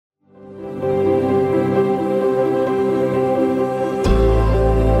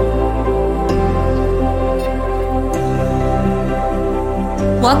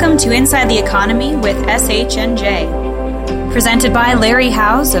Welcome to Inside the Economy with SHNJ, presented by Larry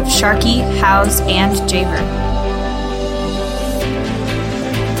Howes of Sharkey, Howes, and Javer.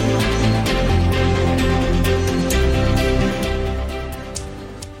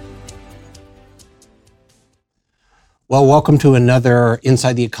 Well, welcome to another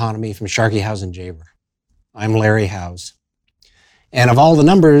Inside the Economy from Sharkey, Howes, and Javer. I'm Larry Howes. And of all the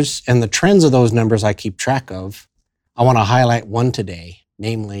numbers and the trends of those numbers I keep track of, I want to highlight one today,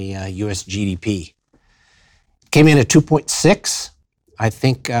 namely U.S. GDP. Came in at 2.6. I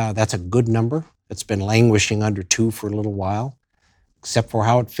think that's a good number. It's been languishing under 2 for a little while, except for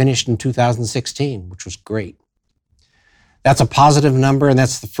how it finished in 2016, which was great. That's a positive number, and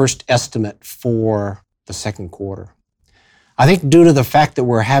that's the first estimate for the second quarter. I think due to the fact that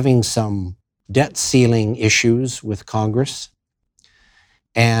we're having some debt ceiling issues with Congress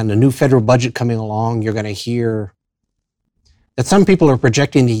and a new federal budget coming along, you're going to hear that some people are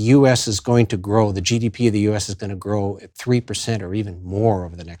projecting the U.S. is going to grow, the GDP of the U.S. is going to grow at 3% or even more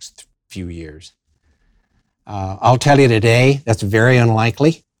over the next few years. I'll tell you today, that's very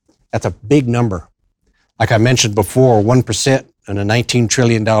unlikely. That's a big number. Like I mentioned before, 1% in a $19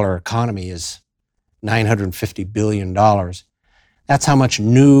 trillion economy is $950 billion. That's how much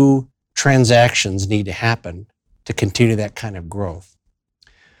new transactions need to happen to continue that kind of growth.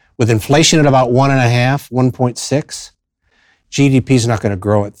 With inflation at about 1.5, 1.6, GDP is not going to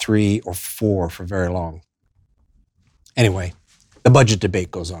grow at 3 or 4 for very long. Anyway, the budget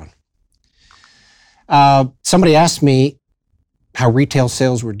debate goes on. Somebody asked me how retail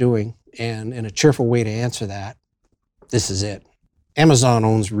sales were doing, and in a cheerful way to answer that, this is it. Amazon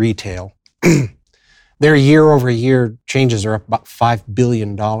owns retail. Their year-over-year changes are up about $5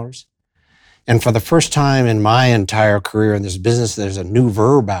 billion. And for the first time in my entire career in this business, there's a new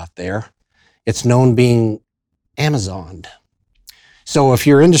verb out there. It's known being Amazoned. So if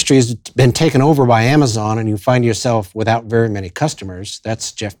your industry has been taken over by Amazon and you find yourself without very many customers,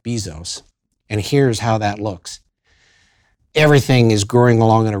 that's Jeff Bezos. And here's how that looks. Everything is growing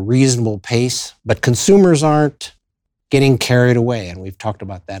along at a reasonable pace, but consumers aren't getting carried away. And we've talked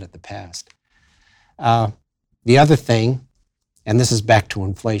about that in the past. The other thing, and this is back to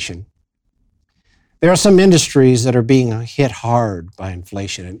inflation, there are some industries that are being hit hard by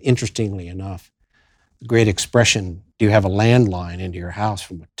inflation. And interestingly enough, the great expression, do you have a landline into your house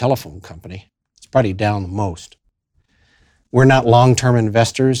from a telephone company? It's probably down the most. We're not long-term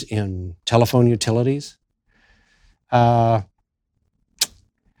investors in telephone utilities. That's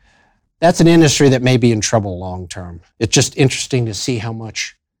an industry that may be in trouble long-term. It's just interesting to see how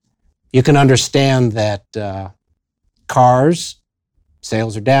much you can understand that cars,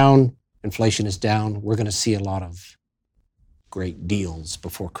 sales are down, inflation is down. We're going to see a lot of great deals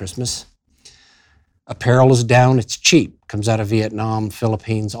before Christmas. Apparel is down, it's cheap. Comes out of Vietnam,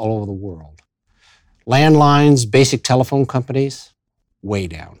 Philippines, all over the world. Landlines, basic telephone companies, way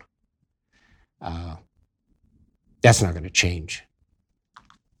down. That's not going to change.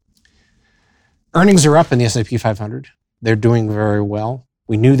 Earnings are up in the S&P 500. They're doing very well.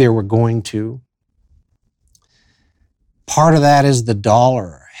 We knew they were going to. Part of that is the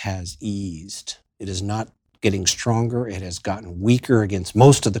dollar has eased. It is not getting stronger. It has gotten weaker against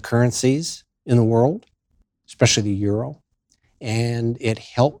most of the currencies in the world, especially the euro. And it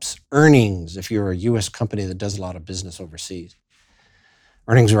helps earnings if you're a U.S. company that does a lot of business overseas.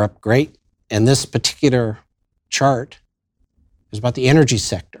 Earnings are up great. And this particular chart is about the energy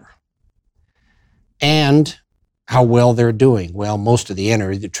sector and how well they're doing. Well, most of the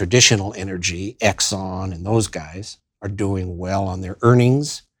energy, the traditional energy, Exxon and those guys are doing well on their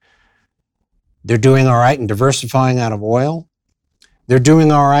earnings. They're doing all right in diversifying out of oil. They're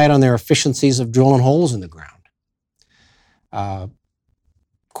doing all right on their efficiencies of drilling holes in the ground.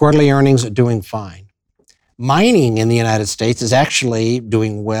 Quarterly earnings are doing fine. Mining in the United States is actually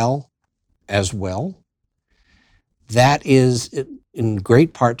doing well as well. That is in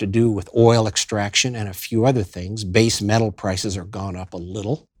great part to do with oil extraction and a few other things. Base metal prices are gone up a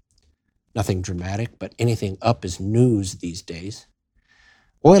little. Nothing dramatic, but anything up is news these days.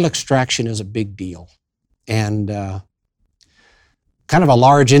 Oil extraction is a big deal. And kind of a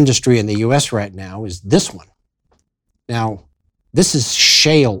large industry in the U.S. right now is this one. Now, this is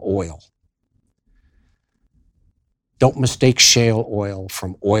shale oil. Don't mistake shale oil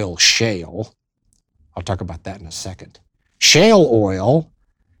from oil shale. I'll talk about that in a second. Shale oil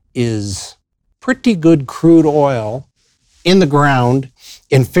is pretty good crude oil in the ground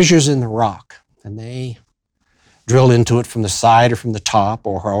in fissures in the rock. And they drill into it from the side or from the top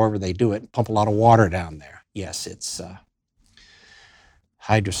or however they do it, pump a lot of water down there. Yes, it's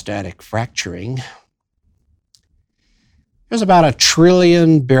hydrostatic fracturing. There's about 1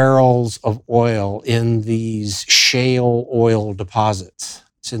 trillion barrels of oil in these shale oil deposits.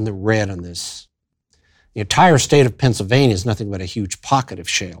 It's in the red on this. The entire state of Pennsylvania is nothing but a huge pocket of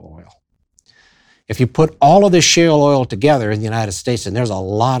shale oil. If you put all of this shale oil together in the United States, and there's a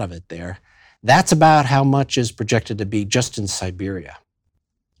lot of it there, that's about how much is projected to be just in Siberia.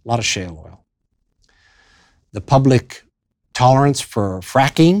 A lot of shale oil. The public tolerance for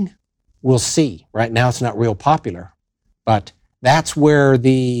fracking, we'll see. Right now it's not real popular, but that's where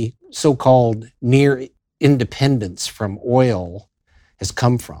the so-called near independence from oil has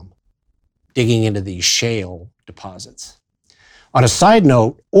come from, digging into these shale deposits. On a side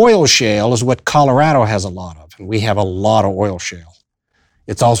note, oil shale is what Colorado has a lot of, and we have a lot of oil shale.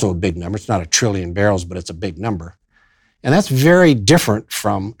 It's also a big number. It's not 1 trillion barrels, but it's a big number. And that's very different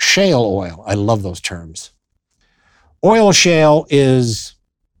from shale oil. I love those terms. Oil shale is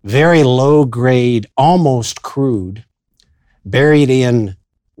very low grade, almost crude, buried in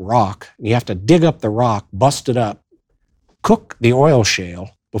rock. You have to dig up the rock, bust it up, cook the oil shale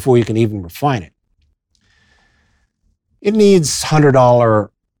before you can even refine it. It needs $100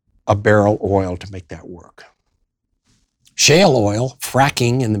 a barrel oil to make that work. Shale oil,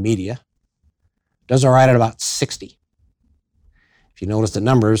 fracking in the media, does all right at about 60. If you notice the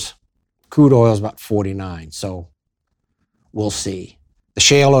numbers, crude oil is about 49, so we'll see. The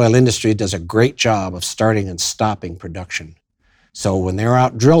shale oil industry does a great job of starting and stopping production. So when they're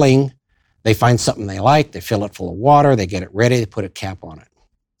out drilling, they find something they like, they fill it full of water, they get it ready, they put a cap on it.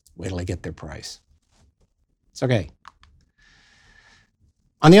 Wait till they get their price. It's okay.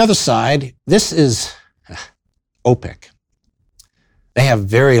 On the other side, this is OPEC. They have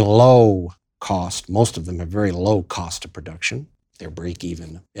very low cost. Most of them have very low cost of production. Their break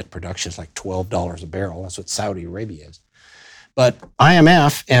even at production is like $12 a barrel. That's what Saudi Arabia is. But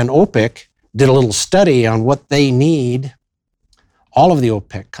IMF and OPEC did a little study on what they need, all of the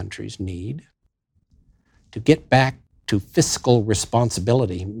OPEC countries need, to get back to fiscal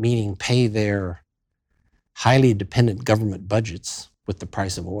responsibility, meaning pay their highly dependent government budgets with the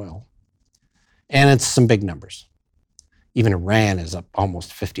price of oil. And it's some big numbers. Even Iran is up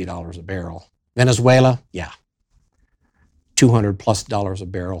almost $50 a barrel. Venezuela, yeah, $200+ a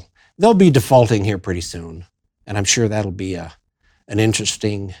barrel. They'll be defaulting here pretty soon. And I'm sure that'll be an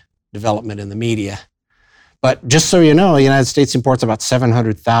interesting development in the media. But just so you know, the United States imports about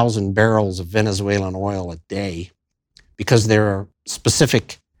 700,000 barrels of Venezuelan oil a day because there are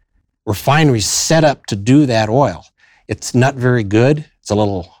specific refineries set up to do that oil. It's not very good. It's a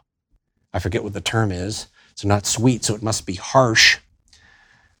little, I forget what the term is. It's not sweet, so it must be harsh.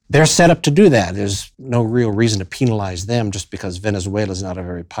 They're set up to do that. There's no real reason to penalize them just because Venezuela is not a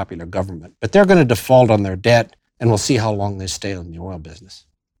very popular government. But they're going to default on their debt, and we'll see how long they stay in the oil business.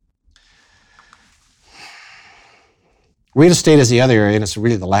 Real estate is the other area, and it's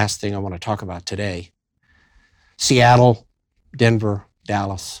really the last thing I want to talk about today. Seattle, Denver,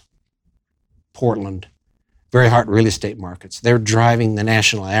 Dallas, Portland, very hot real estate markets. They're driving the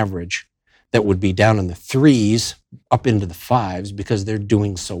national average that would be down in the 3s up into the 5s because they're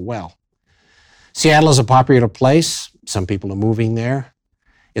doing so well. Seattle is a popular place. Some people are moving there.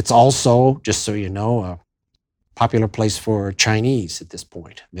 It's also, just so you know, a popular place for Chinese at this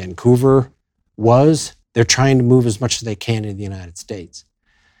point. Vancouver was. They're trying to move as much as they can into the United States.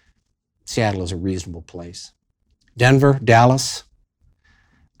 Seattle is a reasonable place. Denver, Dallas,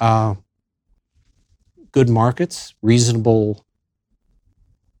 good markets, reasonable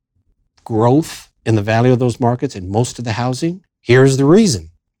growth in the value of those markets and most of the housing. Here's the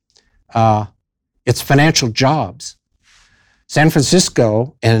reason. It's financial jobs. San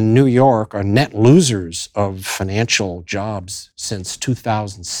Francisco and New York are net losers of financial jobs since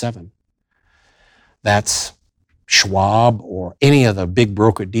 2007. That's Schwab or any of the big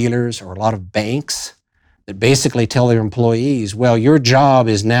broker-dealers or a lot of banks that basically tell their employees, well, your job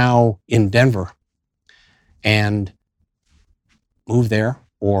is now in Denver and move there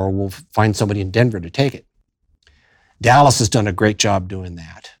or we'll find somebody in Denver to take it. Dallas has done a great job doing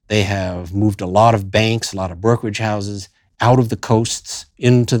that. They have moved a lot of banks, a lot of brokerage houses out of the coasts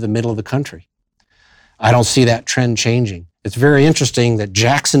into the middle of the country. I don't see that trend changing. It's very interesting that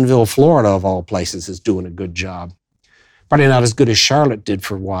Jacksonville, Florida, of all places, is doing a good job. Probably not as good as Charlotte did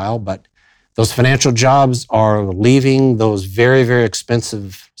for a while, but those financial jobs are leaving those very, very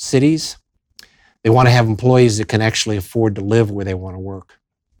expensive cities. They want to have employees that can actually afford to live where they want to work.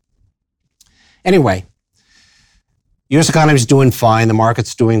 Anyway, U.S. economy is doing fine. The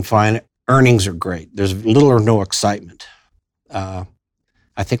market's doing fine. Earnings are great. There's little or no excitement. I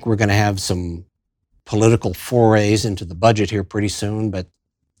think we're going to have some political forays into the budget here pretty soon, but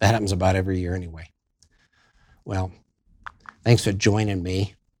that happens about every year anyway. Well, Thanks for joining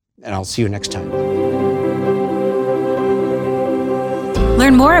me, and I'll see you next time.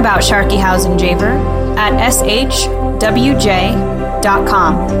 Learn more about Sharkey House and Javer at shwj.com.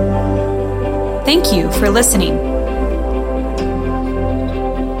 Thank you for listening.